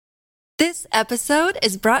This episode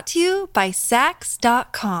is brought to you by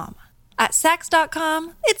Sax.com. At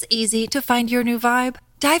Sax.com, it's easy to find your new vibe.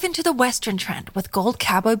 Dive into the Western trend with gold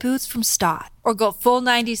cowboy boots from Stott, or go full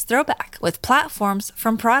 90s throwback with platforms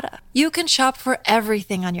from Prada. You can shop for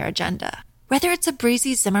everything on your agenda, whether it's a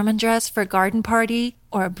breezy Zimmermann dress for a garden party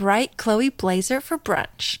or a bright Chloe blazer for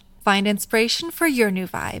brunch. Find inspiration for your new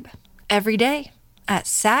vibe every day at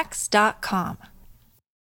Sax.com.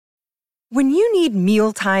 When you need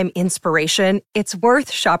mealtime inspiration, it's worth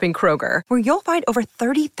shopping Kroger, where you'll find over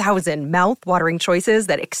 30,000 mouth-watering choices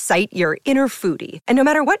that excite your inner foodie. And no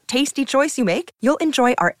matter what tasty choice you make, you'll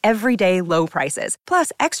enjoy our everyday low prices,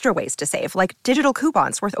 plus extra ways to save, like digital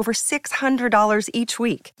coupons worth over $600 each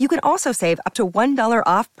week. You can also save up to $1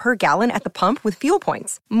 off per gallon at the pump with fuel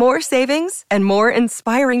points. More savings and more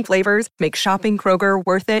inspiring flavors make shopping Kroger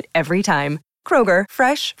worth it every time. Kroger,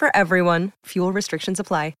 fresh for everyone. Fuel restrictions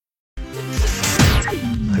apply.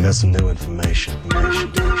 I got some new information.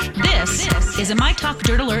 This is a My Talk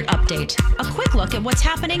Dirt Alert update. A quick look at what's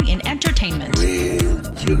happening in entertainment. Real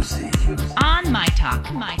juicy. On My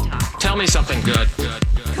Talk. My Talk. Tell me something good.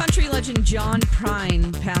 Country legend John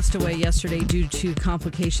Prine passed away yesterday due to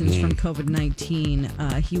complications from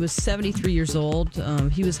COVID-19. He was 73 years old.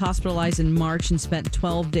 He was hospitalized in March and spent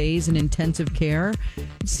 12 days in intensive care.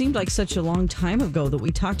 It seemed like such a long time ago that we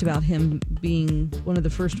talked about him being one of the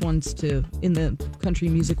first ones in the country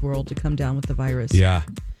music world to come down with the virus. Yeah.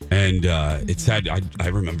 And it's sad. I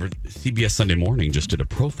remember CBS Sunday Morning just did a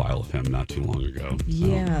profile of him not too long ago.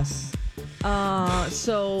 Yes.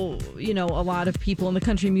 So, a lot of people in the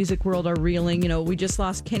country music world are reeling. We just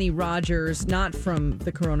lost Kenny Rogers, not from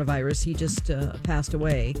the coronavirus. He just passed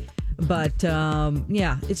away. But,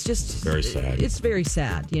 it's just very sad. It's very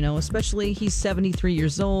sad, especially he's 73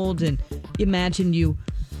 years old. And imagine you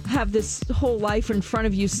have this whole life in front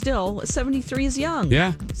of you still. 73 is young.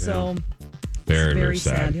 Yeah. So very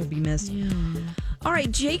sad. He'll be missed. Yeah. All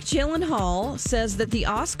right, Jake Gyllenhaal says that the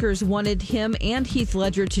Oscars wanted him and Heath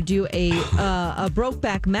Ledger to do a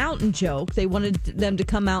Brokeback Mountain joke. They wanted them to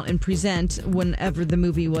come out and present whenever the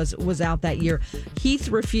movie was out that year. Heath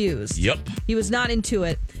refused. Yep. He was not into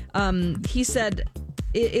it. He said,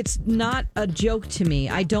 it's not a joke to me.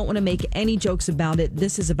 I don't want to make any jokes about it.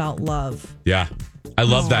 This is about love. Yeah. I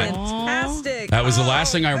love that. Fantastic. That was the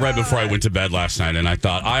last thing I read before I went to bed last night, and I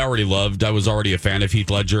thought I was already a fan of Heath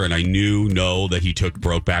Ledger, and I know that he took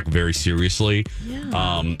Brokeback very seriously.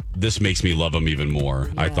 Yeah. This makes me love him even more.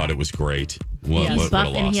 Yeah. I thought it was great. What a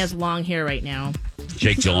loss. And he has long hair right now.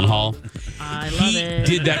 Jake Gyllenhaal. I love it.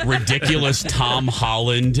 He did that ridiculous Tom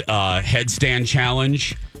Holland headstand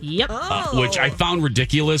challenge. Yep. Which I found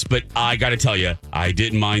ridiculous, but I got to tell you, I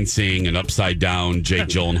didn't mind seeing an upside down Jake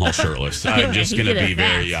Gyllenhaal shirtless. I'm just going to be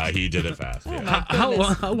he did it fast. Yeah.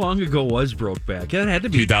 How long ago was Brokeback? That had to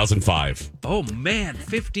be 2005. Oh man,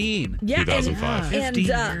 15. Yeah, 2005. 15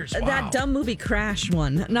 years. Wow. That dumb movie Crash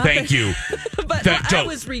one. Thank you. But that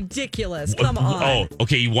was ridiculous. Come on. Oh,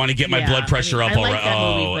 okay. You want to get my blood pressure up? I like that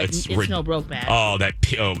movie, but it's no Brokeback. Oh,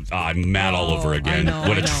 I'm mad all over again.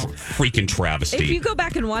 What a freaking travesty. If you go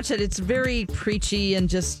back and watch it, it's very preachy and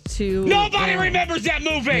just too... Nobody remembers that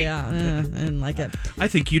movie! Yeah, I didn't like it. I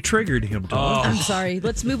think you triggered him, Tom. I'm sorry.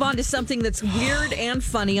 Let's move on to something that's weird and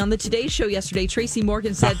funny. On the Today Show yesterday, Tracy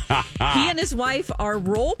Morgan said he and his wife are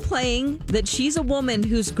role-playing that she's a woman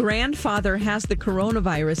whose grandfather has the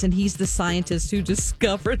coronavirus, and he's the scientist who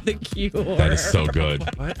discovered the cure. That is so good.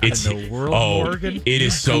 What in the world, Morgan? It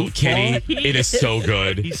is so, Kenny, it is so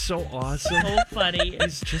good. He's so awesome. So funny.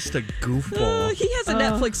 He's just a goofball. He has a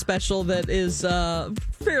Netflix special that is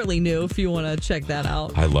fairly new if you want to check that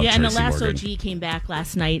out. I love Tracy and The Last Morgan. OG came back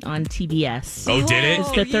last night on TBS. Oh, did it?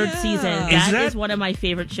 It's the third season. That is one of my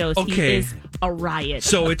favorite shows. Okay. He is a riot.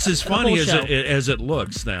 So it's as funny as it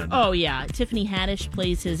looks then. Oh, yeah. Tiffany Haddish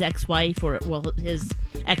plays his ex-wife, his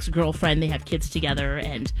ex-girlfriend. They have kids together,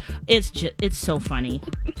 and it's so funny.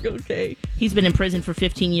 Okay. He's been in prison for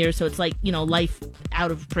 15 years, so it's like, life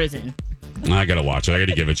out of prison. I got to watch it. I got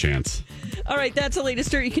to give it a chance. All right, that's the latest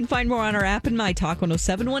dirt. You can find more on our app and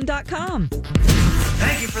mytalk1071.com.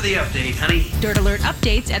 Thank you for the update, honey. Dirt Alert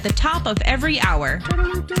updates at the top of every hour.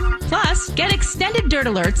 Plus, get extended Dirt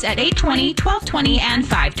Alerts at 8:20, 12:20, and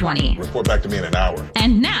 5:20. Report back to me in an hour.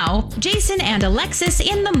 And now, Jason and Alexis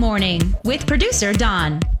in the morning with producer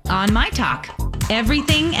Don on My Talk.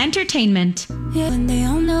 Everything entertainment.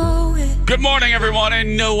 Good morning, everyone,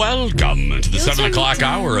 and welcome to the 7 o'clock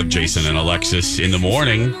hour of Jason and Alexis in the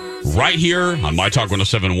morning. Right here on My Talk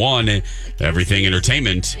 1071, Everything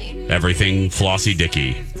Entertainment, Everything Flossie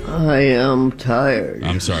Dickey. I am tired.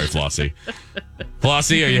 I'm sorry, Flossie.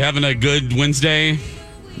 Flossie, are you having a good Wednesday?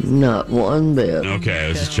 Not one bit. Okay, I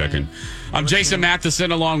was just checking. I'm Jason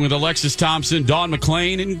Matheson along with Alexis Thompson, Dawn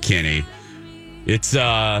McClain, and Kenny. It's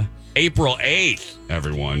April 8th,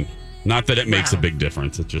 everyone. Not that it makes a big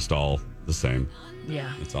difference. It's just all the same.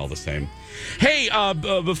 Yeah. It's all the same. Hey,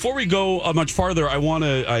 before we go much farther,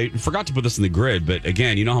 I forgot to put this in the grid, but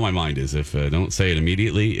again, you know how my mind is. If I don't say it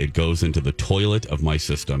immediately, it goes into the toilet of my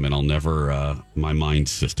system, and I'll never, my mind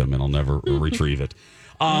system, and I'll never retrieve it.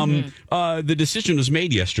 The decision was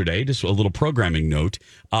made yesterday. Just a little programming note.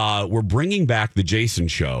 We're bringing back the Jason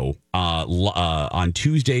Show on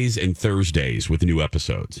Tuesdays and Thursdays with new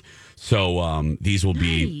episodes. So these will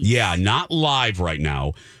be, not live right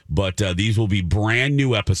now, but these will be brand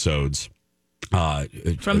new episodes.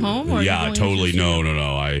 From home? Or totally. No.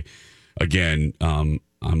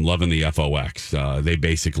 I'm loving the FOX. They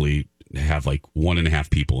basically have like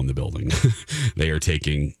 1.5 people in the building. They are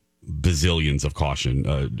taking bazillions of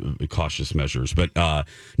cautious measures, but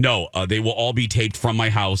they will all be taped from my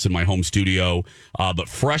house in my home studio, but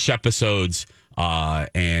fresh episodes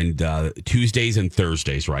and Tuesdays and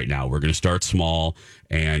Thursdays right now. We're going to start small,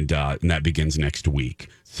 and that begins next week.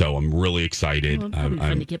 So I'm really excited. Well, it'll be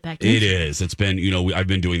fun to get back it into. is. It's been, I've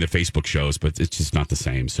been doing the Facebook shows, but it's just not the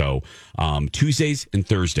same. So Tuesdays and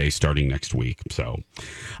Thursdays starting next week. So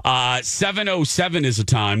 7:07 is the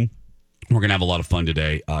time. We're going to have a lot of fun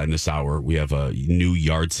today in this hour. We have new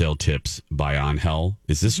yard sale tips by Angel.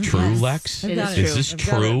 Is this true, Lex? It is Is this I've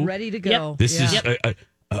true? got it ready to go. Yep. This is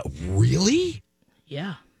really?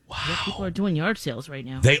 Yeah. Wow. Yeah, people are doing yard sales right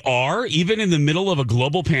now. They are? Even in the middle of a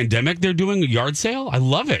global pandemic, they're doing a yard sale? I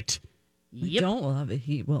love it. Yep. Don't love it.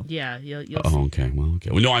 He will. Yeah. You'll Oh, okay. Well,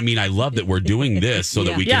 no, I mean, I love that we're doing this so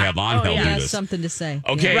that we can have Angel He do has this. something to say.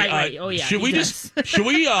 Okay. Right. Oh, yeah. Should we let's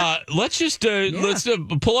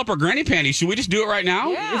pull up our granny panties. Should we just do it right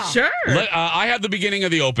now? Yeah. Sure. I have the beginning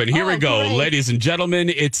of the open. Here we go. Great. Ladies and gentlemen,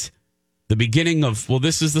 it's the beginning of,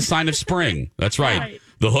 this is the sign of spring. That's right.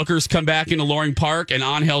 The hookers come back into Loring Park, and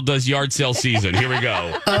Angel does yard sale season. Here we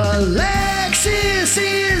go. Alexis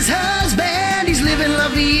is husband. He's living La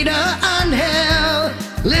Vida Angel.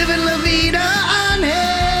 Living La Vida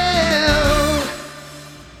Angel.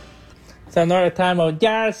 It's another time of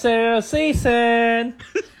yard sale season.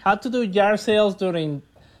 How to do yard sales during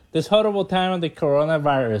this horrible time of the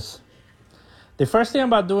coronavirus. The first thing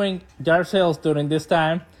about doing yard sales during this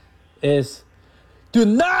time is do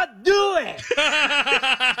not do it.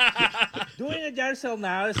 Doing a yard sale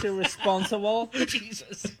now is irresponsible.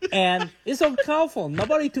 Jesus. And it's uncalled for.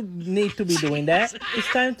 Nobody need to be doing that. It's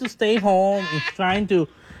time to stay home. It's trying to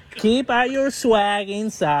keep out your swag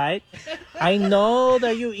inside. I know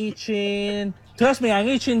that you're itching. Trust me, I'm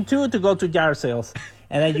itching too to go to yard sales.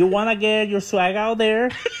 And then you want to get your swag out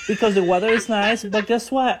there because the weather is nice. But guess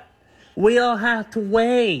what? We all have to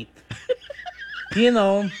wait.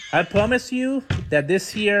 I promise you that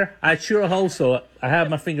this year, I sure hope so. I have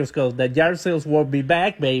my fingers crossed that yard sales will be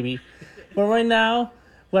back, baby. But right now,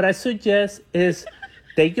 what I suggest is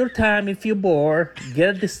take your time if you're bored.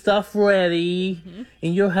 Get the stuff ready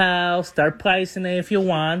in your house. Start pricing it if you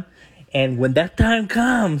want. And when that time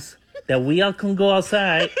comes that we all can go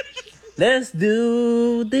outside, let's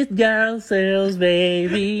do the yard sales,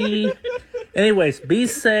 baby. Anyways, be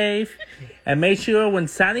safe. And make sure when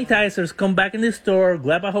sanitizers come back in the store,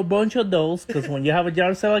 grab a whole bunch of those, because when you have a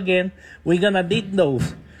yard sale again, we're going to need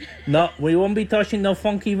those. No, we won't be touching no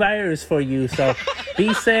funky virus for you. So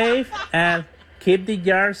be safe and keep the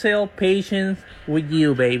yard sale patience with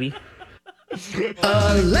you, baby.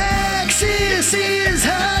 Alexis is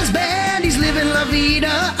husband. He's living La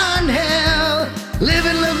Vida Angel.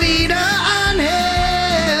 Living La Vida Angel.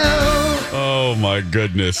 Oh, my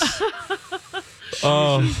goodness.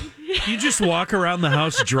 You just walk around the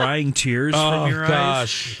house drying tears from your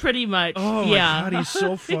eyes? Pretty much. Oh, my God, he's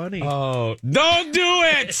so funny. Oh, don't do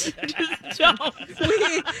it! Don't.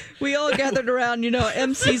 We all gathered around,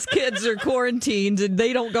 MC's kids are quarantined and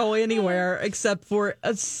they don't go anywhere except for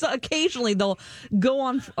occasionally they'll go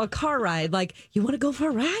on a car ride. Like, you want to go for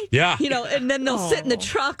a ride? Yeah. And then they'll sit in the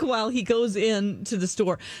truck while he goes into the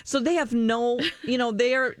store. So they have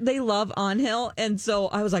they love Angel. And so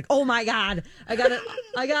I was like, oh my God, I got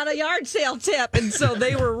a yard sale tip. And so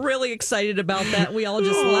they were really excited about that. We all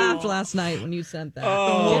just laughed last night when you sent that. The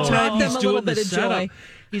whole time them he's a little doing the bit of joy. setup.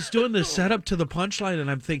 He's doing the setup to the punchline, and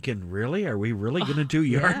I'm thinking, really? Are we really going to do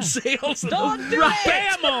yard sales? Don't do it!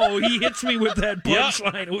 Bammo! He hits me with that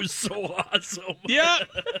punchline. It was so awesome. Yeah.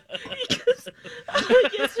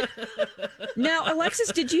 Now,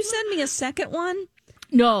 Alexis, did you send me a second one?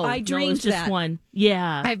 No, I dreamed it's just that. one.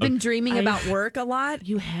 Yeah. I've been dreaming about work a lot.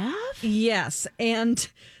 You have? Yes. And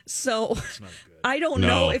so I don't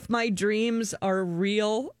know if my dreams are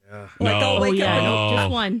real. Like I'll wake up and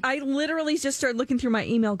just one. I literally just started looking through my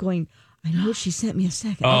email going, I know she sent me a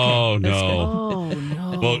second. Oh, okay, that's no. good.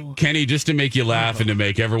 Oh, no. Well, Kenny, just to make you laugh and to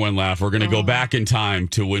make everyone laugh, we're going to go back in time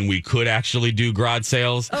to when we could actually do garage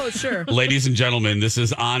sales. Oh, sure. Ladies and gentlemen, this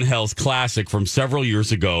is Angel's classic from several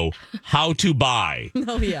years ago, How to Buy.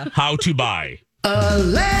 Oh, yeah. How to Buy.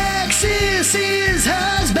 Alexis, his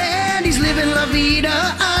husband, he's living La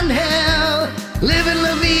Vida Angel. Living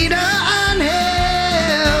La Vida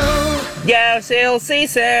Angel. Yard sale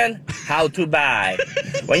season. How to buy.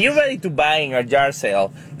 When you're ready to buy in a yard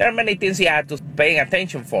sale, there are many things you have to pay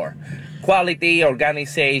attention for. Quality,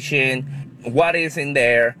 organization, what is in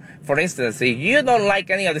there. For instance, if you don't like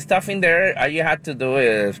any of the stuff in there, all you have to do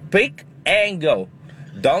is pick and go.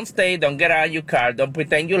 Don't stay, don't get out of your car, don't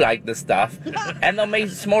pretend you like the stuff, and don't make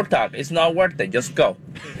small talk. It's not worth it, just go.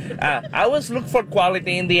 I always look for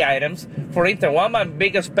quality in the items. For instance, one of my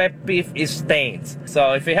biggest pet peeve is stains.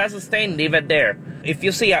 So if it has a stain, leave it there. If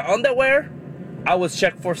you see an underwear, I always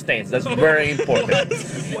check for stains. That's very important.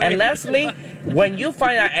 And lastly, when you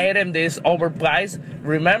find an item that is overpriced,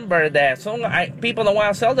 remember that some people don't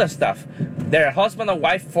want to sell their stuff. Their husband or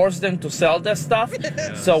wife forced them to sell their stuff.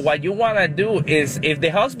 So what you want to do is, if the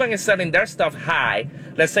husband is selling their stuff high,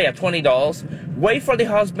 let's say at $20, wait for the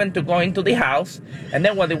husband to go into the house, and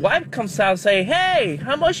then when the wife comes out, say, hey,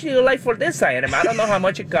 how much do you like for this item? I don't know how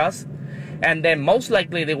much it costs. And then most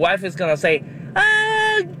likely the wife is going to say,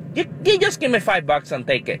 you just give me $5 and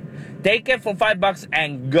take it. Take it for $5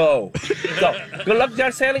 and go. So, good luck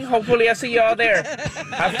yard selling. Hopefully I see you all there.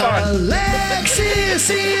 Have fun. Alexis,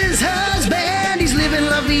 his husband, he's living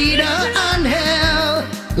La Vida Angel.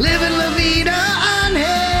 Living La Vida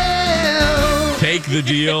Angel. Take the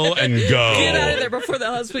deal and go. Get out of there before the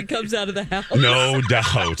husband comes out of the house. No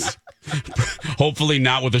doubt. Hopefully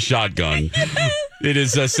not with a shotgun. It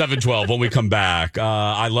is 7:12 when we come back.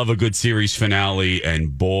 I love a good series finale,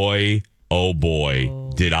 and boy, oh boy,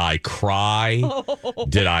 did I cry.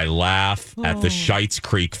 Did I laugh at the Schitt's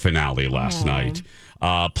Creek finale last night.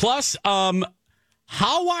 Plus,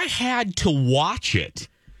 how I had to watch it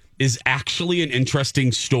is actually an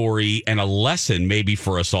interesting story and a lesson maybe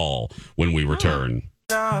for us all when we return.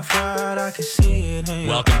 Welcome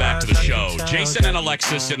back to the show. Jason and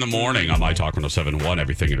Alexis in the morning on My Talk 107.1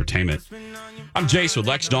 Everything Entertainment. I'm Jace with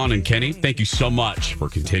Lex, Dawn, and Kenny. Thank you so much for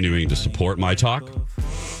continuing to support My Talk.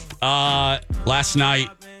 Last night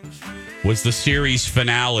was the series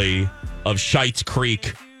finale of Schitt's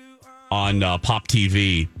Creek on Pop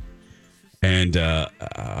TV. And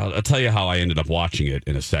I'll tell you how I ended up watching it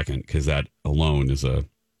in a second, because that alone is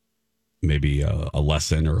maybe a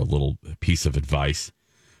lesson or a little piece of advice.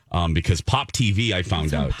 Because Pop TV, I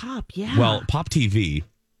found out. Pop, yeah. Well, Pop TV,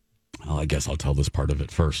 I guess I'll tell this part of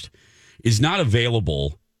it first, is not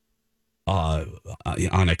available on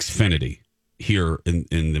Xfinity here in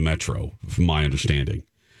the Metro, from my understanding.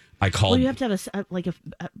 I called. Well, you have to have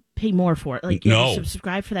pay more for it. Like, you have to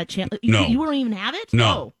subscribe for that channel. You won't even have it?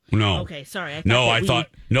 No. Okay, sorry. I thought,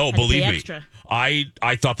 believe me, I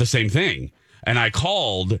thought the same thing. And I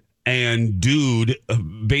called, and dude,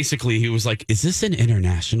 basically he was like, is this an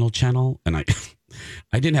international channel? And I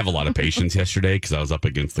didn't have a lot of patience yesterday because I was up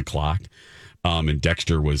against the clock. And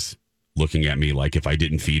Dexter was looking at me like if I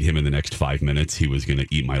didn't feed him in the next 5 minutes, he was going to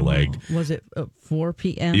eat my leg. Was it 4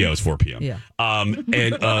 p.m.? Yeah, it was 4 p.m. Yeah.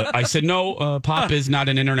 And I said, no, Pop is not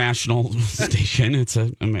an international station. It's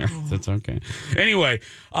American. That's okay. Anyway,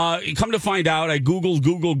 come to find out, I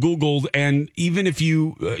Googled, and even if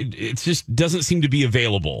you, it just doesn't seem to be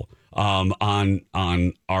available on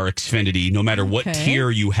our Xfinity, no matter what tier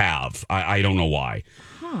you have. I don't know why.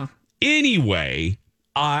 Huh. Anyway,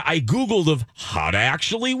 I Googled of how to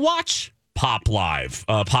actually watch Pop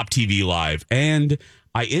TV Live, and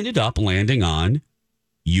I ended up landing on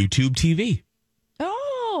YouTube TV.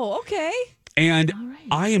 Oh, okay. And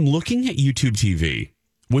I am looking at YouTube TV,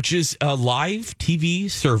 which is a live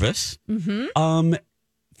TV service. Mm-hmm.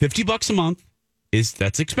 $50 a month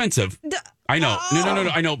that's expensive. I know.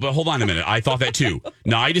 No. I know, but hold on a minute. I thought that too.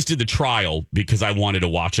 No, I just did the trial because I wanted to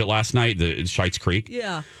watch it last night, the Schitt's Creek.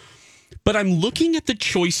 Yeah. But I'm looking at the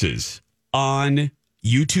choices on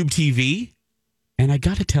YouTube TV, and I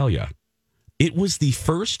got to tell you, it was the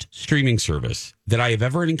first streaming service that I have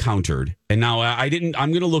ever encountered. And now I'm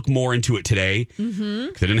going to look more into it today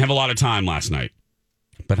because I didn't have a lot of time last night.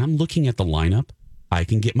 But I'm looking at the lineup. I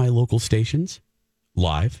can get my local stations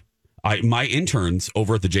live. My interns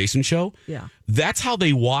over at the Jason Show, that's how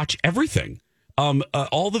they watch everything.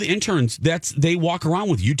 All of the interns, they walk around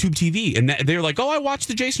with YouTube TV, and they're like, "Oh, I watched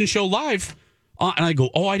the Jason Show live," and I go,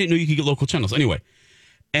 "Oh, I didn't know you could get local channels." Anyway,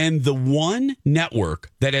 and the one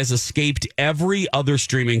network that has escaped every other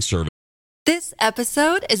streaming service. This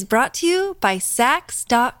episode is brought to you by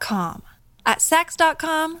Sax.com. At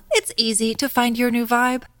Sax.com, it's easy to find your new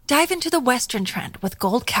vibe. Dive into the Western trend with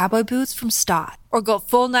gold cowboy boots from Stott, or go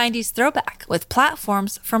full 90s throwback with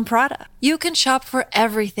platforms from Prada. You can shop for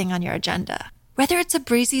everything on your agenda, whether it's a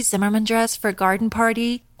breezy Zimmermann dress for a garden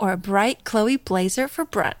party or a bright Chloe blazer for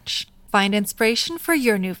brunch. Find inspiration for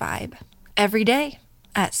your new vibe every day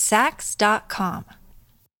at Sax.com.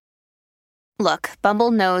 Look,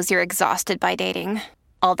 Bumble knows you're exhausted by dating.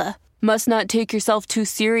 All the must not take yourself too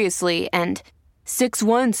seriously and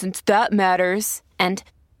 6'1" since that matters. And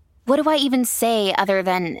what do I even say other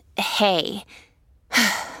than hey?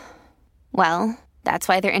 Well, that's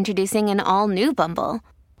why they're introducing an all-new Bumble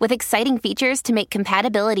with exciting features to make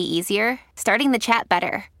compatibility easier, starting the chat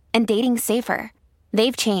better, and dating safer.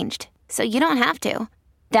 They've changed, so you don't have to.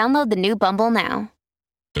 Download the new Bumble now.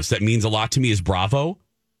 That means a lot to me is Bravo.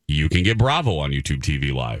 You can get Bravo on YouTube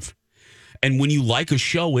TV Live. And when you like a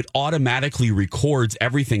show, it automatically records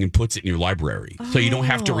everything and puts it in your library. So you don't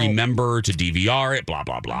have to remember to DVR it, blah,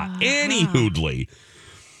 blah, blah. Any hoodly.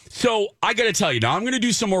 So I got to tell you, now I'm going to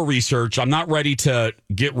do some more research. I'm not ready to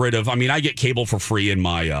get rid of, I get cable for free in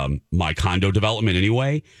my my condo development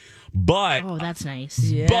anyway. But. Oh, that's nice.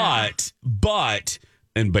 Yeah. But.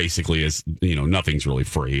 And basically, is nothing's really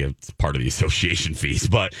free. It's part of the association fees.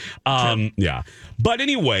 But yeah. But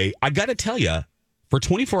anyway, I got to tell you, for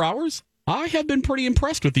 24 hours, I have been pretty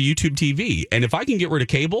impressed with the YouTube TV. And if I can get rid of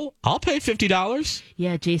cable, I'll pay $50.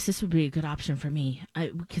 Yeah, Jace, this would be a good option for me.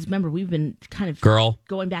 Because remember, we've been kind of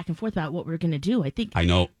going back and forth about what we're going to do. I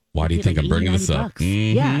know. Why do you think I'm bringing this up?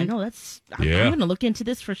 Mm-hmm. Yeah, I know. I'm going to look into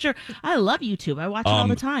this for sure. I love YouTube. I watch it all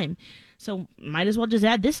the time. So might as well just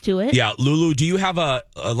add this to it. Yeah, Lulu, do you have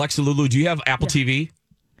Alexa, Lulu, do you have Apple TV?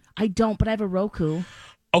 I don't, but I have a Roku.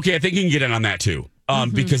 Okay, I think you can get in on that too.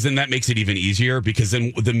 Because then that makes it even easier. Because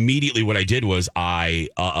then immediately what I did was I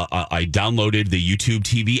downloaded the YouTube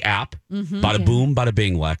TV app. Bada boom, bada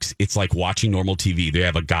bing, Lex. It's like watching normal TV. They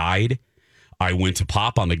have a guide. I went to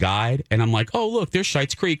pop on the guide, and I'm like, oh, look, there's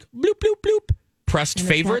Schitt's Creek. Bloop, bloop, bloop. Pressed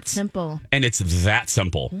favorites. Simple. And it's that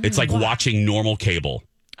simple. It's like watching normal cable.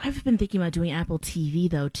 I've been thinking about doing Apple TV,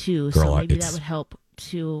 though, too. Girl, so maybe that would help,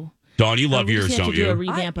 too. Dawn, you love yours, don't you? Do a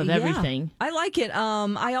revamp of everything. I like it.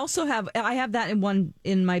 I also have that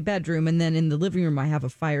in my bedroom, and then in the living room I have a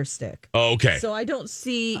Fire Stick. Oh, okay. So I don't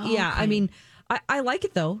see. Oh, yeah, okay. I like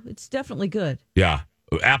it though. It's definitely good. Yeah,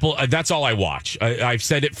 Apple. That's all I watch. I've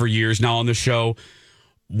said it for years now on the show.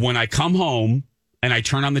 When I come home and I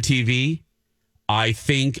turn on the TV, I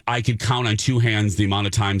think I could count on two hands the amount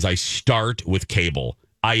of times I start with cable.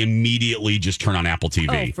 I immediately just turn on Apple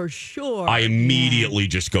TV. Oh, for sure. I immediately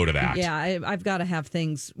just go to that. Yeah, I've got to have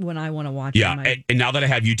things when I want to watch. Yeah, and now that I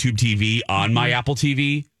have YouTube TV on my Apple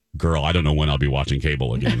TV, girl, I don't know when I'll be watching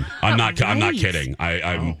cable again. I'm not kidding.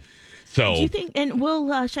 I'm so. Do you think? And will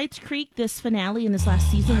Schitt's Creek, this finale in this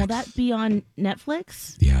last season, will that be on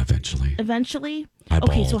Netflix? Yeah, eventually. Eventually.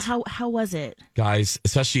 Eyeballs. Okay, so how was it, guys?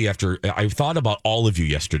 Especially after I thought about all of you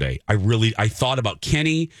yesterday. I thought about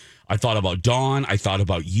Kenny. I thought about Dawn. I thought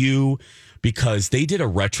about you because they did a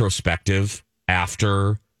retrospective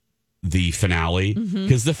after the finale.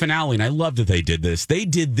 Because the finale, and I love that they did this. They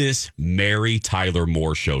did this Mary Tyler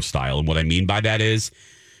Moore show style. And what I mean by that is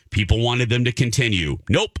people wanted them to continue.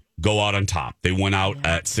 Nope. Go out on top. They went out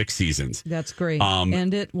at 6 seasons. That's great.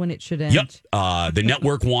 End it when it should end. Yep. The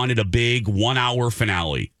network wanted a big 1 hour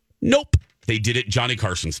finale. Nope. They did it Johnny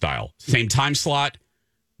Carson style. Same time slot,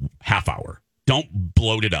 half hour. Don't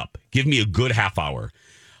bloat it up. Give me a good half hour.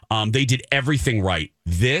 They did everything right.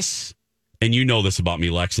 This, and you know this about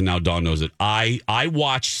me, Lex, and now Dawn knows it. I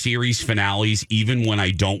watch series finales even when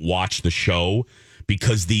I don't watch the show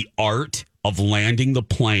because the art of landing the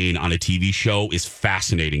plane on a TV show is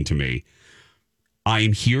fascinating to me. I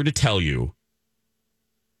am here to tell you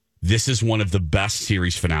this is one of the best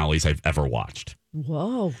series finales I've ever watched.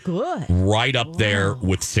 Whoa, good. Right up there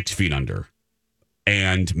with 6 Feet Under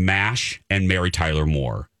and MASH and Mary Tyler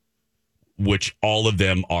Moore, which all of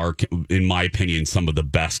them are, in my opinion, some of the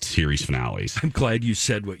best series finales. I'm glad you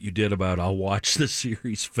said what you did about I'll watch the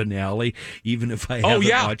series finale, even if I haven't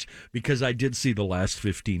watched, because I did see the last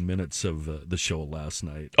 15 minutes of the show last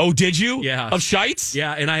night. Oh, did you? Yeah. Of Schitt's?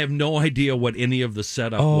 Yeah, and I have no idea what any of the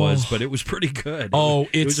setup was, but it was pretty good. Oh,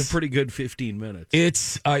 it was a pretty good 15 minutes.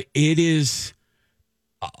 It is...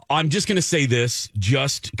 I'm just going to say this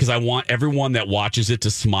just because I want everyone that watches it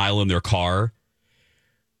to smile in their car.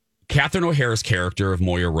 Catherine O'Hara's character of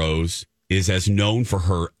Moya Rose is as known for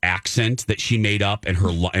her accent that she made up and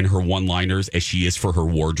her one-liners as she is for her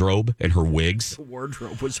wardrobe and her wigs. The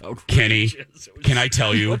wardrobe was outrageous. Kenny, can I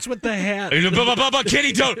tell you? What's with the hat?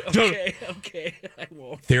 Kenny, don't. Okay, I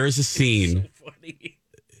won't. There is a scene. So funny.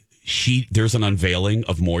 There's an unveiling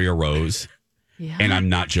of Moira Rose, and I'm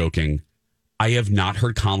not joking. I have not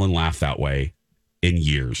heard Colin laugh that way in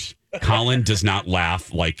years. Colin does not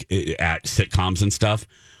laugh like at sitcoms and stuff.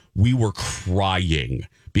 We were crying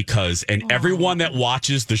because, and everyone that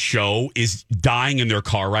watches the show is dying in their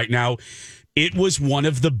car right now. It was one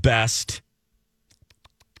of the best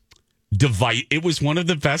It was one of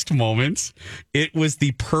the best moments. It was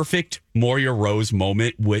the perfect Moira Rose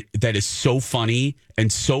moment that is so funny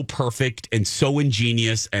and so perfect and so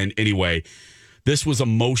ingenious. And anyway, this was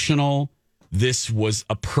emotional. This was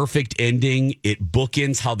a perfect ending. It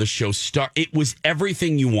bookends how the show started. It was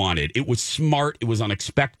everything you wanted. It was smart. It was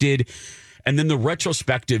unexpected. And then the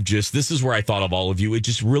retrospective, this is where I thought of all of you. It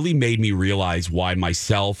just really made me realize why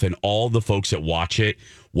myself and all the folks that watch it,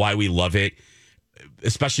 why we love it,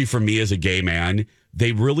 especially for me as a gay man,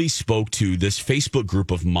 they really spoke to this Facebook group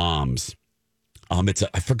of moms. It's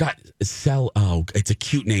a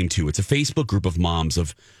cute name too. It's a Facebook group of moms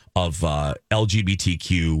of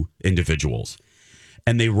LGBTQ individuals.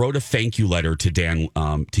 And they wrote a thank you letter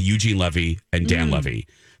to Eugene Levy and Dan Levy,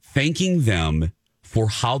 thanking them for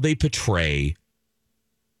how they portray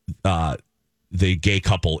the gay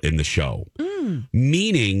couple in the show.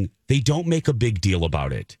 Meaning they don't make a big deal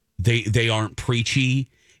about it. They aren't preachy.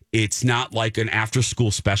 It's not like an after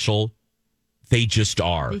school special. They just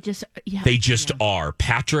are. They just are.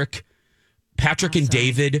 Patrick and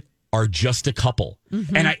David are just a couple.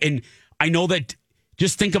 Mm-hmm. And I know that,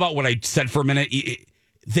 just think about what I said for a minute.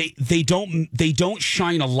 They don't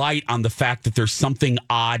shine a light on the fact that there's something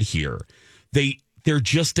odd here. They're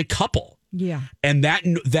just a couple. Yeah. And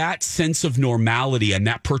that sense of normality and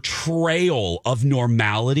that portrayal of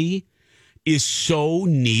normality is so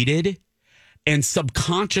needed. And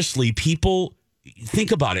subconsciously, people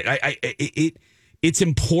think about it. It's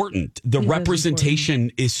important. The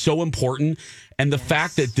representation is so important. And the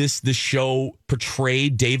fact that the show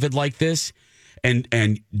portrayed David like this, and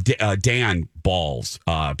Dan balls,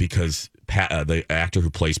 because the actor who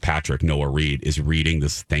plays Patrick, Noah Reid, is reading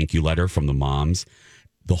this thank you letter from the moms.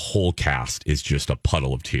 The whole cast is just a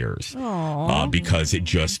puddle of tears, because it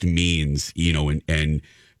just means, and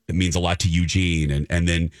it means a lot to Eugene. And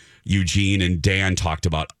then Eugene and Dan talked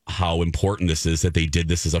about how important this is, that they did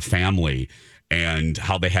this as a family, and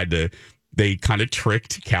how they kind of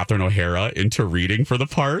tricked Catherine O'Hara into reading for the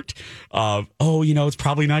part of, it's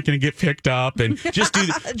probably not going to get picked up, and just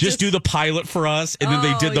do the pilot for us. And then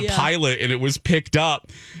they did the pilot and it was picked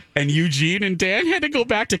up, and Eugene and Dan had to go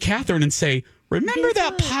back to Catherine and say, remember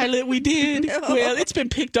that pilot we did? Well, it's been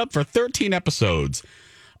picked up for 13 episodes.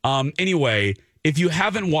 Anyway, if you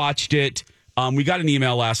haven't watched it, we got an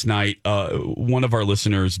email last night. One of our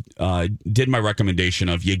listeners did my recommendation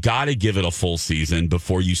of, you got to give it a full season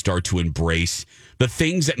before you start to embrace the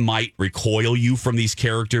things that might recoil you from these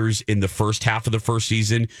characters in the first half of the first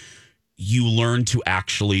season. You learn to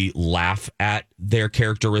actually laugh at their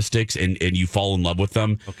characteristics and you fall in love with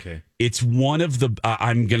them. Okay. It's one of the,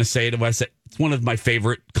 I'm going to say it, it's one of my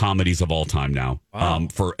favorite comedies of all time now. Wow.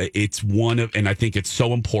 And I think it's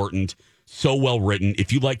so important. So well written.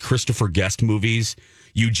 If you like Christopher Guest movies,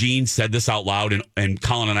 Eugene said this out loud, and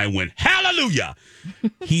Colin and I went, hallelujah.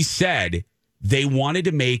 He said they wanted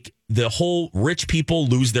to make the whole rich people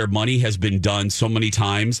lose their money has been done so many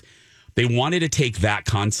times. They wanted to take that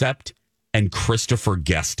concept and Christopher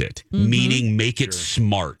Guest it, meaning make it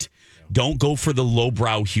smart. Don't go for the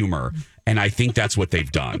lowbrow humor. And I think that's what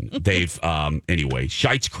they've done. They've, anyway,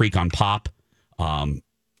 Schitt's Creek on Pop,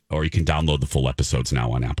 or you can download the full episodes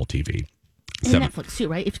now on Apple TV. And Netflix too,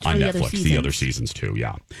 right? On Netflix, the other seasons too,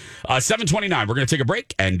 yeah. 7:29, we're going to take a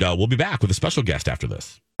break, and we'll be back with a special guest after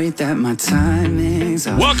this. Welcome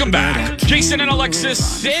back. Jason and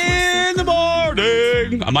Alexis in the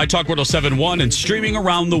morning on My Talk 107.1 and streaming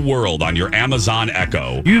around the world on your Amazon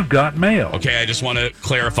Echo. You've got mail. Okay, I just want to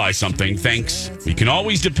clarify something. Thanks. You can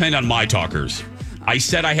always depend on My Talkers. I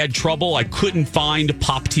said I had trouble. I couldn't find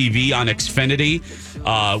Pop TV on Xfinity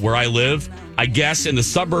where I live. I guess in the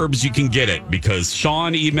suburbs you can get it because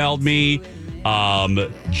Sean emailed me,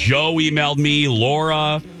 Joe emailed me,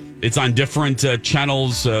 Laura. It's on different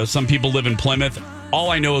channels. Some people live in Plymouth.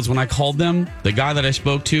 All I know is when I called them, the guy that I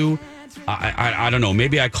spoke to, I don't know.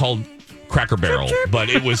 Maybe I called Cracker Barrel,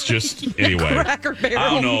 but it was just anyway. Cracker Barrel.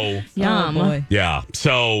 I don't know. Yum. Oh, boy. Yeah.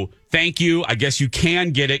 So thank you. I guess you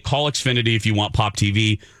can get it. Call Xfinity if you want Pop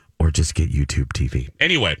TV, or just get YouTube TV.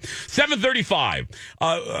 Anyway,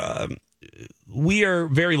 7:35. we are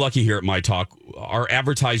very lucky here at My Talk. Our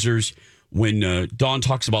advertisers, when Dawn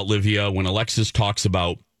talks about Livia, when Alexis talks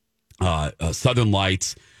about Southern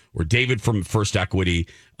Lights, or David from First Equity,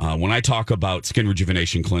 when I talk about Skin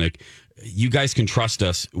Rejuvenation Clinic, you guys can trust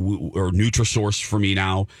us, or Nutrisource for me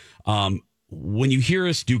now. When you hear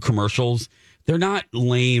us do commercials, they're not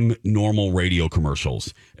lame, normal radio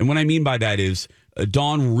commercials. And what I mean by that is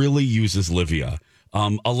Dawn really uses Livia.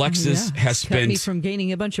 Alexis has spent... kept me from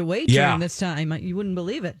gaining a bunch of weight during this time. You wouldn't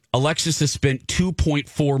believe it. Alexis has spent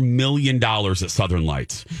 $2.4 million at Southern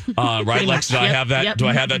Lights. Right, Lex? Do I have that? Yep. Do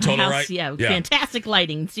I have that total right? Yeah, fantastic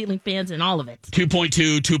lighting, ceiling fans, and all of it.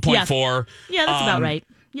 2.2, 2.4. Yeah, that's about right.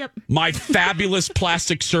 Yep. My fabulous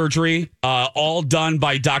plastic surgery, all done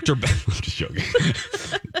by Dr. I'm just joking.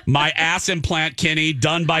 My ass implant, Kenny,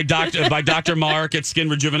 done by Dr. Mark at Skin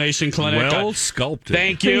Rejuvenation Clinic. Well sculpted.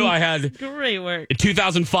 Thank you. I had great work. In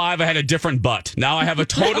 2005, I had a different butt. Now I have a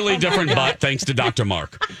totally different butt, thanks to Dr.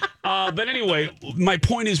 Mark. But anyway, my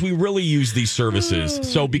point is we really use these services.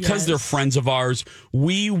 So because they're friends of ours,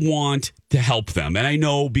 we want to help them. And I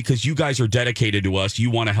know because you guys are dedicated to us, you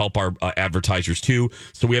want to help our advertisers too.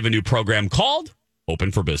 So we have a new program called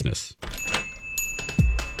Open for Business.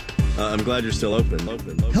 I'm glad you're still open.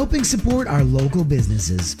 Helping support our local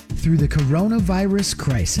businesses through the coronavirus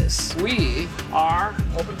crisis. We are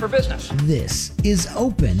open for business. This is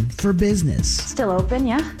Open for Business. Still open,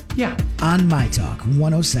 yeah? Yeah. On My Talk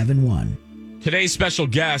 107.1. Today's special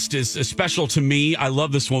guest is special to me. I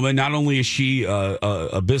love this woman. Not only is she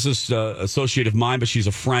a business associate of mine, but she's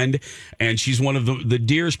a friend, and she's one of the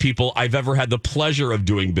dearest people I've ever had the pleasure of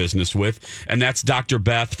doing business with, and that's Dr.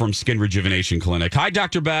 Beth from Skin Rejuvenation Clinic. Hi,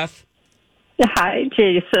 Dr. Beth. Hi,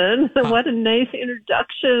 Jason. What a nice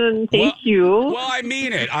introduction. Thank you. Well, I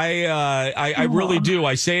mean it. I really do.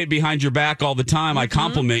 I say it behind your back all the time. I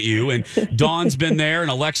compliment you. And Dawn's been there,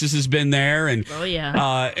 and Alexis has been there. And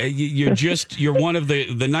you're one of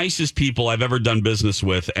the nicest people I've ever done business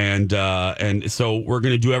with. And so we're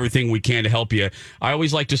going to do everything we can to help you. I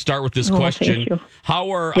always like to start with this question.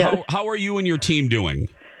 How are you and your team doing?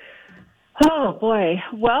 Oh, boy.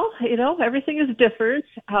 Well, everything is different,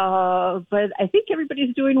 but I think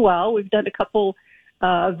everybody's doing well. We've done a couple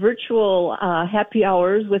virtual happy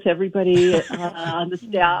hours with everybody on the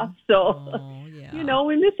staff. So,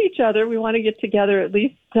 we miss each other. We want to get together at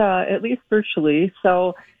least virtually.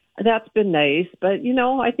 So that's been nice. But,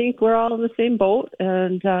 I think we're all in the same boat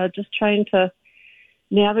and just trying to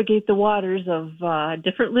navigate the waters of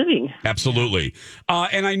different living. Absolutely.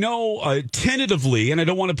 And I know tentatively, and I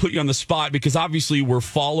don't want to put you on the spot because obviously we're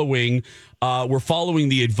following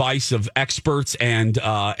the advice of experts and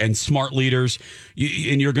smart leaders,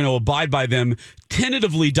 and you're going to abide by them.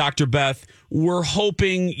 Tentatively, Dr. Beth, you're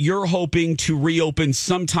hoping to reopen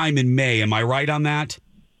sometime in May. Am I right on that?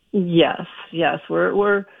 Yes.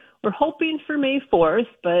 We're hoping for May 4th,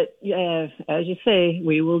 but as you say,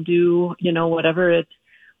 we will do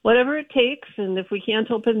whatever it takes, and if we can't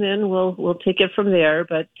open then, we'll take it from there.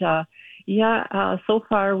 But so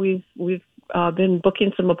far we've been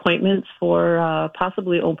booking some appointments for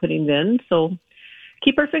possibly opening then. So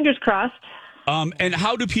keep our fingers crossed. And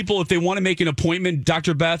how do people, if they want to make an appointment,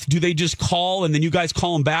 Dr. Beth, do they just call and then you guys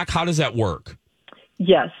call them back? How does that work?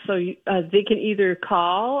 Yes, so they can either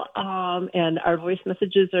call, and our voice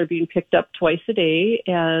messages are being picked up twice a day,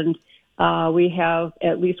 and we have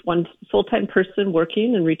at least one full-time person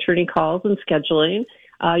working and returning calls and scheduling.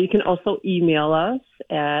 You can also email us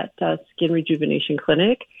at Skin Rejuvenation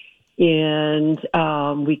Clinic, and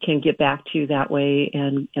we can get back to you that way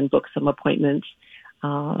and book some appointments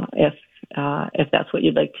if that's what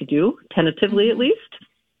you'd like to do, tentatively at least.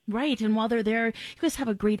 Right. And while they're there, you guys have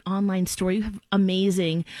a great online store. You have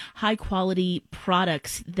amazing, high quality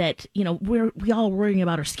products that, we all worrying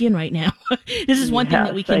about our skin right now. This is one thing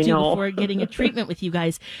that we can do before getting a treatment with you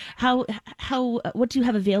guys. What do you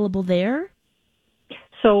have available there?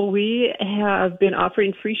 So we have been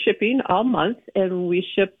offering free shipping all month, and we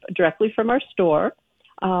ship directly from our store.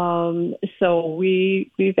 So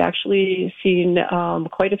we've actually seen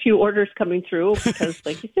quite a few orders coming through because,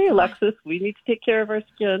 like you say, Alexis, we need to take care of our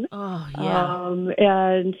skin. Oh, yeah.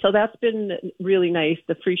 And so that's been really nice,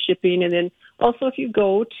 the free shipping. And then also if you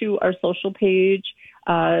go to our social page,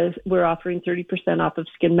 we're offering 30% off of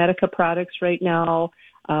Skin Medica products right now.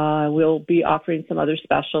 We'll be offering some other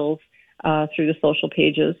specials through the social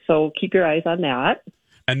pages. So keep your eyes on that.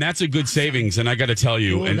 And that's a good savings. And I got to tell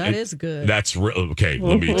you, that is good. That's okay.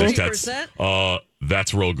 Let me just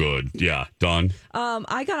that's real good. Yeah, Dawn.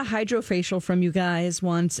 I got a hydrofacial from you guys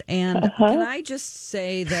once, and can I just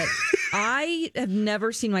say that I have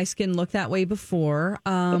never seen my skin look that way before.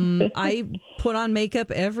 I put on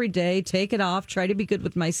makeup every day, take it off, try to be good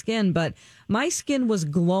with my skin, but my skin was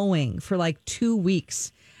glowing for like 2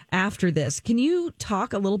 weeks after this. Can you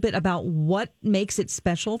talk a little bit about what makes it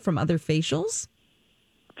special from other facials?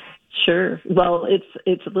 Sure. Well,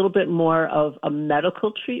 it's a little bit more of a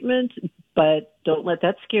medical treatment, but don't let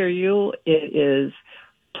that scare you. It is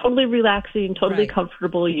totally relaxing, totally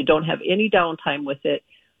comfortable. You don't have any downtime with it,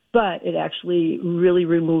 but it actually really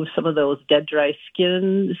removes some of those dead, dry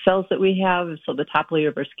skin cells that we have. So the top layer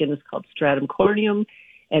of our skin is called stratum corneum,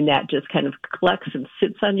 and that just kind of collects and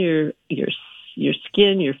sits on your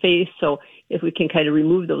skin, your face. So if we can kind of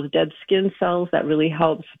remove those dead skin cells, that really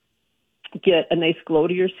helps get a nice glow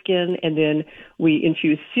to your skin. And then we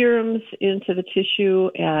infuse serums into the tissue,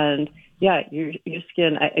 and your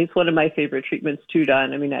skin, it's one of my favorite treatments too,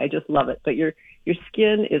 Dawn. I mean, I just love it. But your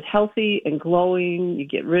skin is healthy and glowing. You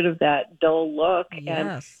get rid of that dull look.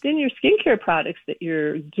 Yes. And then your skincare products that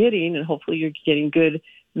you're getting, and hopefully you're getting good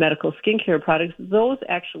medical skincare products, those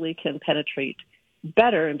actually can penetrate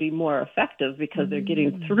better and be more effective because they're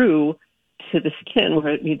getting through to the skin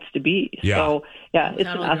where it needs to be. Yeah. So, it's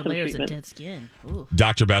an awesome treatment. Dead skin.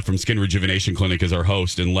 Dr. Beth from Skin Rejuvenation Clinic is our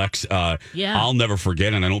host. And Lex, I'll never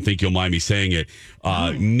forget, and I don't think you'll mind me saying it,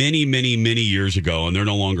 many, many, many years ago, and they're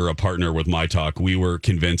no longer a partner with My Talk, we were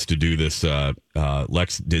convinced to do this.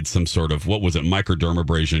 Lex did some sort of,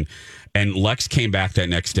 microdermabrasion. And Lex came back that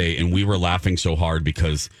next day, and we were laughing so hard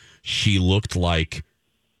because she looked like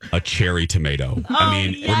a cherry tomato.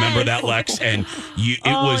 Remember that, Lex? And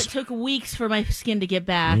it took weeks for my skin to get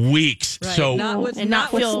back. Weeks. Right. So not with skin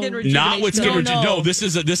rejuvenation. Not with skin rejuvenation. No, this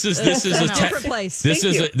is a test. This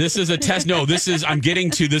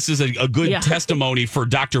is a good testimony for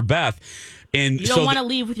Dr. Beth. And you don't want to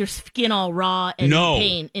leave with your skin all raw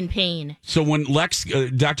and in pain. So when Lex,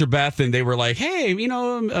 Dr. Beth, and they were like, hey,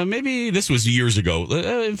 maybe this was years ago.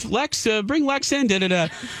 Bring Lex in, da-da-da.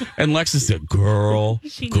 And Lex said, girl,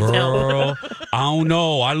 I don't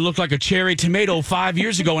know. I looked like a cherry tomato 5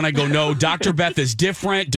 years ago. And I go, no, Dr. Beth is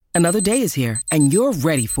different. Another day is here, and you're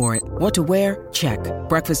ready for it. What to wear? Check.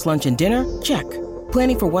 Breakfast, lunch, and dinner? Check.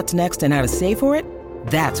 Planning for what's next and how to save for it?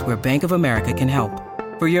 That's where Bank of America can help.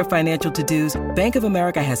 For your financial to-dos, Bank of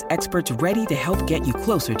America has experts ready to help get you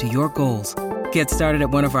closer to your goals. Get started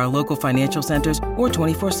at one of our local financial centers or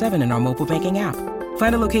 24/7 in our mobile banking app.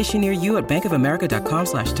 Find a location near you at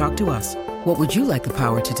bankofamerica.com/talktous. What would you like the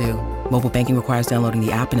power to do? Mobile banking requires downloading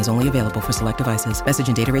the app and is only available for select devices. Message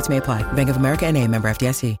and data rates may apply. Bank of America NA, member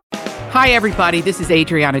FDIC. Hi, everybody. This is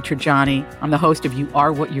Adriana Trajani. I'm the host of You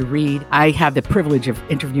Are What You Read. I have the privilege of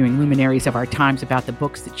interviewing luminaries of our times about the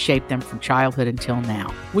books that shaped them from childhood until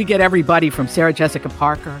now. We get everybody from Sarah Jessica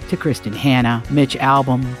Parker to Kristen Hanna, Mitch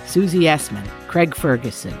Albom, Susie Essman, Craig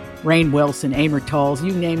Ferguson, Rainn Wilson, Amor Tolls,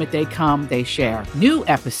 you name it, they come, they share. New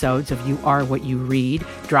episodes of You Are What You Read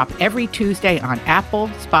drop every Tuesday on Apple,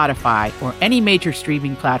 Spotify, or any major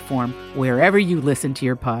streaming platform wherever you listen to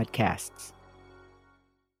your podcasts.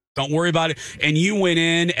 Don't worry about it. And you went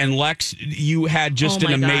in, and Lex, you had just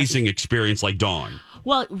an amazing experience like Dawn.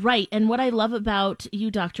 Well, right. And what I love about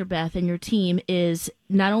you, Dr. Beth, and your team is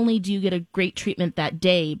not only do you get a great treatment that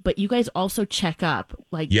day, but you guys also check up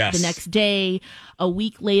the next day, a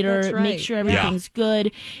week later, make sure everything's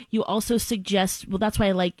good. You also suggest, that's why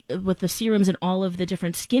I like with the serums and all of the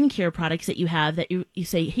different skincare products that you have, that you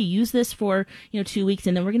say, hey, use this for 2 weeks,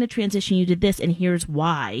 and then we're going to transition you to this, and here's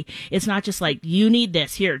why. It's not just like, you need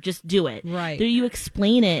this, here, just do it. Right. There you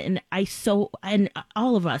explain it, and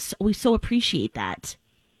all of us, we so appreciate that.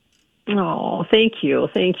 Oh, thank you.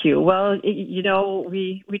 Well,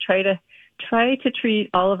 we try to treat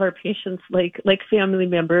all of our patients like family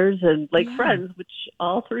members and like friends, which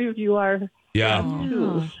all three of you are. Yeah.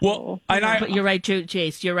 Too. Well, but you're right,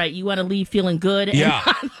 Jace. You're right. You want to leave feeling good. And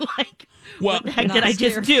what the heck did I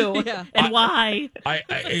just do? And why?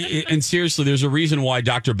 And seriously, there's a reason why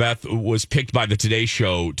Dr. Beth was picked by the Today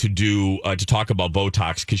Show to do to talk about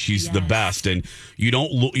Botox, because she's the best, and you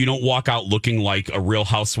don't walk out looking like a Real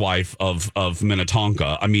Housewife of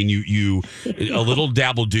Minnetonka. I mean, you a little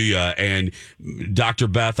dab will do you. And Dr.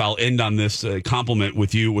 Beth, I'll end on this compliment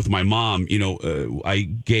with my mom. I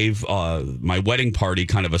gave my wedding party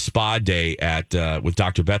kind of a spa day with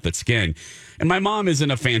Dr. Beth at Skin. And my mom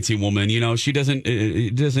isn't a fancy woman, she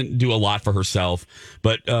doesn't do a lot for herself.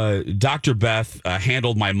 But Dr. Beth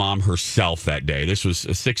handled my mom herself that day. This was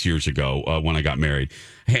 6 years ago when I got married.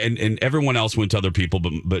 and everyone else went to other people,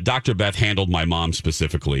 but Dr. Beth handled my mom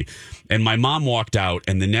specifically. And my mom walked out,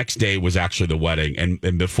 and the next day was actually the wedding.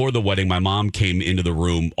 And before the wedding, my mom came into the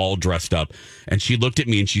room all dressed up, and she looked at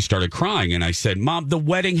me and she started crying. And I said, Mom, the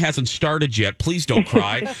wedding hasn't started yet. Please don't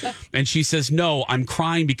cry. And she says, no, I'm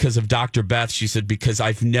crying because of Dr. Beth. She said, because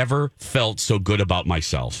I've never felt so good about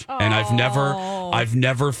myself. And I've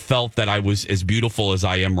never felt that I was as beautiful as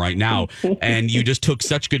I am right now. And you just took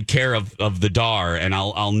such good care of the Dar, and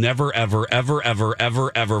I'll never, ever, ever, ever,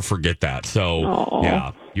 ever, ever forget that. So,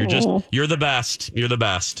 yeah, you're the best. You're the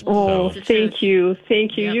best. Oh, so. Thank you.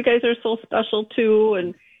 Thank you. Yep. You guys are so special, too.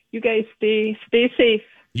 And you guys stay safe.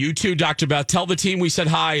 You too, Dr. Beth. Tell the team we said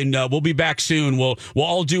hi, and we'll be back soon. We'll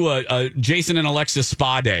all do a Jason and Alexis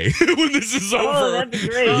spa day when this is over. Oh, that'd be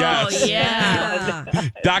great. Yes. Oh, yeah.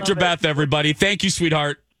 Dr. Beth, everybody. Thank you,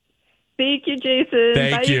 sweetheart. Thank you, Jason.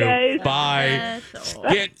 Thank Bye, you. Guys. Bye.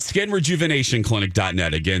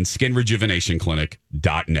 SkinRejuvenationClinic.net. Again,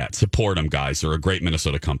 SkinRejuvenationClinic.net. Support them, guys. They're a great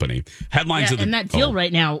Minnesota company. Headlines of the... and that deal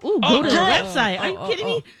right now. Ooh, go to the website. Are you kidding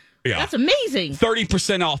me? Yeah. That's amazing.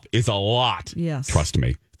 30% off is a lot. Yes. Trust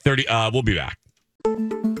me. We'll be back.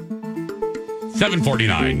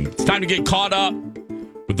 7:49. It's time to get caught up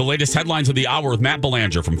with the latest headlines of the hour with Matt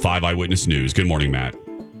Belanger from 5 Eyewitness News. Good morning, Matt.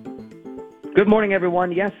 Good morning,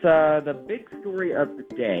 everyone. Yes, the big story of the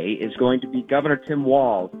day is going to be Governor Tim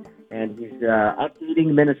Walz, and he's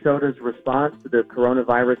updating Minnesota's response to the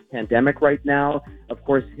coronavirus pandemic right now. Of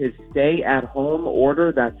course, his stay-at-home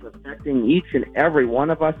order that's affecting each and every one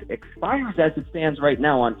of us expires as it stands right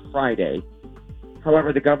now on Friday.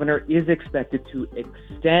 However, the governor is expected to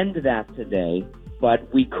extend that today,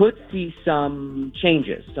 but we could see some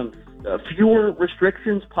changes, some fewer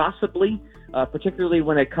restrictions possibly. Particularly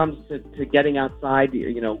when it comes to getting outside,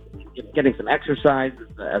 getting some exercise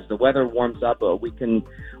as the weather warms up. We can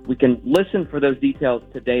listen for those details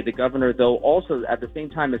today. The governor, though, also at the same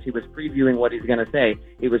time as he was previewing what he's going to say,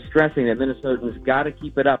 he was stressing that Minnesotans got to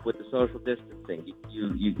keep it up with the social distancing.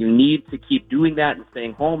 You need to keep doing that and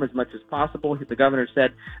staying home as much as possible, the governor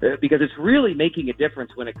said, because it's really making a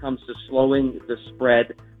difference when it comes to slowing the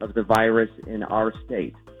spread of the virus in our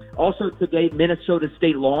state. Also today, Minnesota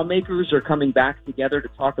state lawmakers are coming back together to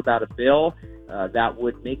talk about a bill that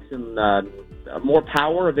would make some more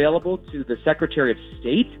power available to the Secretary of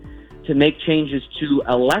State to make changes to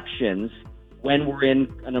elections when we're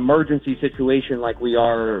in an emergency situation like we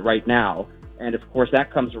are right now. And, of course,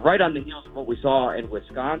 that comes right on the heels of what we saw in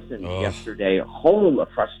Wisconsin yesterday. A whole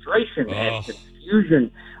frustration and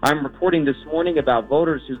confusion. I'm reporting this morning about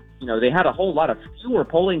voters who, they had a whole lot of fewer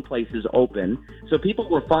polling places open. So people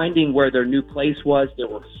were finding where their new place was. There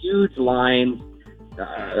were huge lines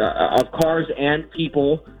of cars and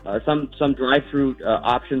people. Some drive-through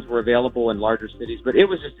options were available in larger cities. But it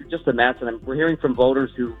was just a mess. And we're hearing from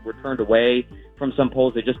voters who were turned away from some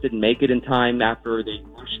polls. They just didn't make it in time after they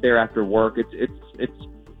rushed there after work. It's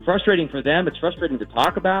frustrating for them. It's frustrating to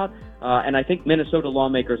talk about. And I think Minnesota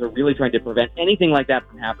lawmakers are really trying to prevent anything like that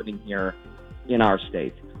from happening here in our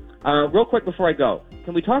state. Real quick before I go,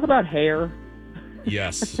 can we talk about hair?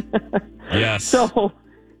 Yes. Yes. So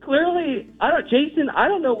clearly, Jason, I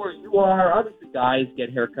don't know where you are. Obviously, guys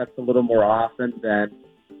get haircuts a little more often than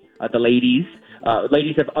the ladies.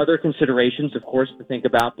 Ladies have other considerations, of course, to think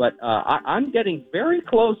about, but I'm getting very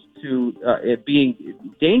close to it being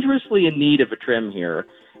dangerously in need of a trim here.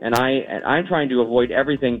 And I'm trying to avoid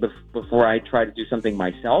everything before I try to do something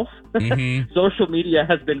myself. Mm-hmm. Social media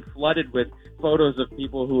has been flooded with photos of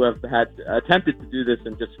people who have attempted to do this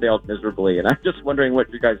and just failed miserably. And I'm just wondering what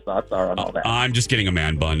your guys' thoughts are on all that. I'm just getting a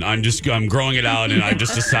man bun. I'm growing it out, and I've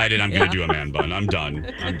just decided I'm going to do a man bun. I'm done.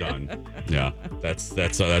 Yeah, that's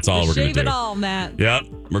all we're going to do. Shave it all, Matt. Yep,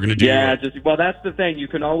 we're going to do. Yeah, that's the thing. You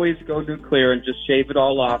can always go nuclear and just shave it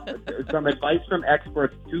all off. Some advice from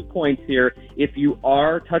experts. 2 points here. If you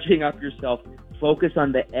are touching up yourself, focus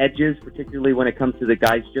on the edges, particularly when it comes to the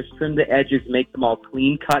guys. Just trim the edges, make them all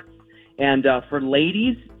clean cuts. And for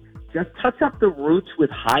ladies, just touch up the roots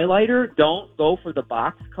with highlighter. Don't go for the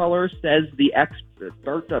box color, says the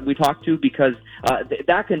expert that we talked to, because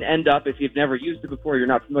that can end up, if you've never used it before, you're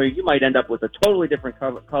not familiar, you might end up with a totally different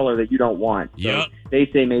color that you don't want. So they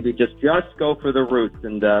say maybe just go for the roots,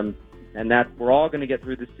 and that we're all going to get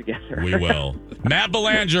through this together. We will. Matt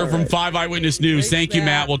Belanger from 5 Eyewitness News. Thank you,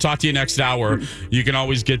 Matt. We'll talk to you next hour. You can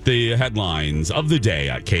always get the headlines of the day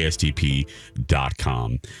at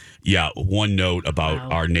KSTP.com. Yeah, one note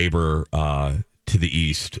about our neighbor to the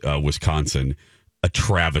east, Wisconsin, a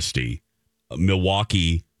travesty.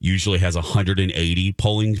 Milwaukee usually has 180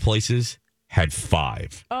 polling places, had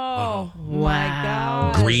 5. Oh, my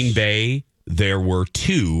God. Green Bay there were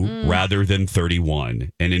 2 rather than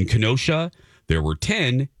 31. And in Kenosha, there were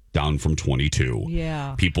 10, down from 22.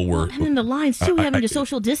 Yeah. People were... and then the lines, too, having to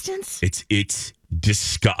social distance. It's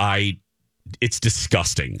disgusting.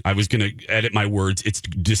 I was going to edit my words. It's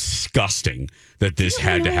disgusting that this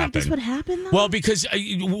had to happen. This would happen, though? Well, because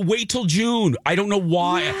wait till June. I don't know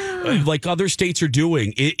why, like other states are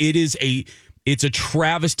doing. It's a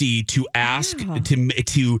travesty to ask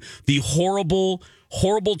to the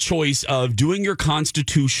horrible choice of doing your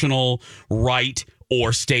constitutional right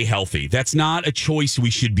or stay healthy. That's not a choice we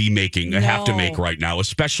should be making. Have to make right now,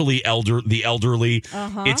 especially the elderly.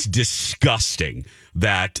 It's disgusting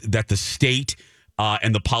that the state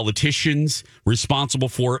and the politicians responsible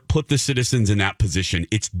for it put the citizens in that position.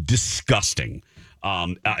 It's disgusting.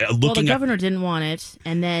 The governor didn't want it,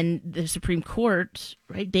 and then the Supreme Court,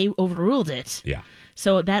 right? They overruled it. Yeah.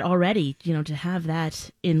 So that already, to have that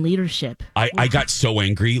in leadership. I got so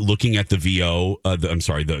angry looking at the VO.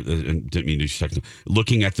 Didn't mean to second.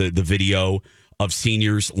 Looking at the video of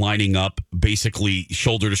seniors lining up, basically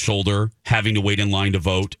shoulder to shoulder, having to wait in line to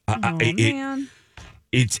vote. Man.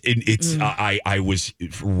 I was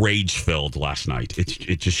rage filled last night.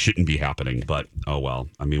 It just shouldn't be happening. But oh well.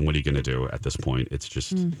 I mean, what are you going to do at this point? It's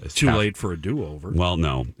just it's too late for a do-over. Well,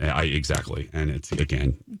 no, exactly, and it's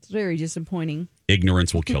very disappointing.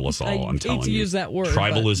 Ignorance will kill us all. I'm telling you. To use that word,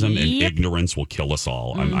 tribalism and ignorance will kill us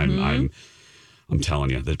all. I'm telling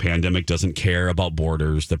you, the pandemic doesn't care about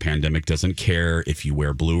borders. The pandemic doesn't care if you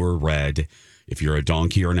wear blue or red. If you're a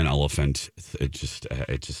donkey or an elephant, it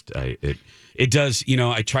does.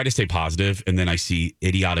 I try to stay positive, and then I see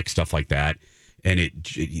idiotic stuff like that, and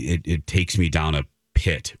it takes me down a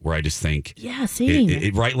pit where I just think, yeah,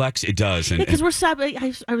 same. Right, Lex? It does. Because we're stopping.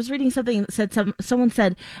 I was reading something that said someone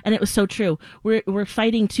said, and it was so true. We're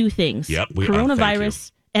fighting two things. Yep.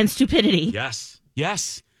 Coronavirus and stupidity.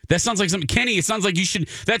 Yes. That sounds like something, Kenny. It sounds like you should.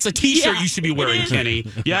 That's a T-shirt you should be wearing, Kenny.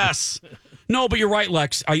 Yes. No, but you're right,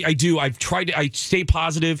 Lex. I do. I've tried to. I stay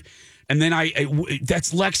positive, and then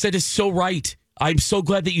that's Lex. That is so right. I'm so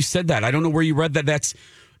glad that you said that. I don't know where you read that.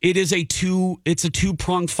 It's a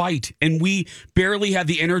two-pronged fight, and we barely have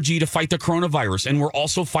the energy to fight the coronavirus, and we're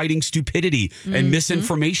also fighting stupidity and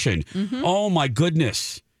misinformation. Oh my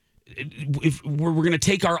goodness. If we're going to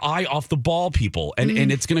take our eye off the ball, people,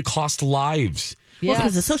 and it's going to cost lives. Well,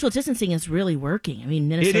 because the social distancing is really working. I mean,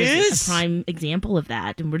 Minnesota is a prime example of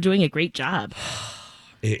that, and we're doing a great job.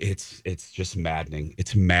 It's just maddening.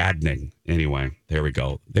 It's maddening. Anyway, there we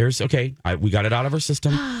go. We got it out of our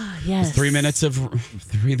system. Yes. 3 minutes of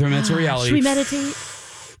reality. Should we meditate?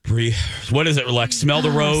 Breathe. What is it, Lex? Smell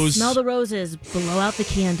the rose. Smell the roses. Blow out the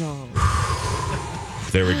candle.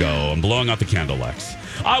 There we go. I'm blowing out the candle, Lex.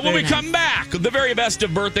 When we come back, the very best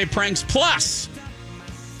of birthday pranks. Plus,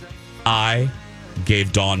 I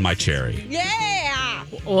gave Dawn my cherry. Yeah.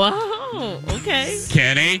 Whoa. Okay.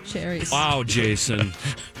 Kenny? Cherries. Wow, Jason.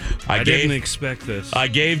 I didn't expect this. I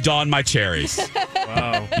gave Dawn my cherries.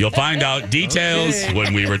 Wow. You'll find out details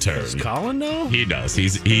when we return. Does Colin know? He does.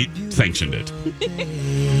 He sanctioned it.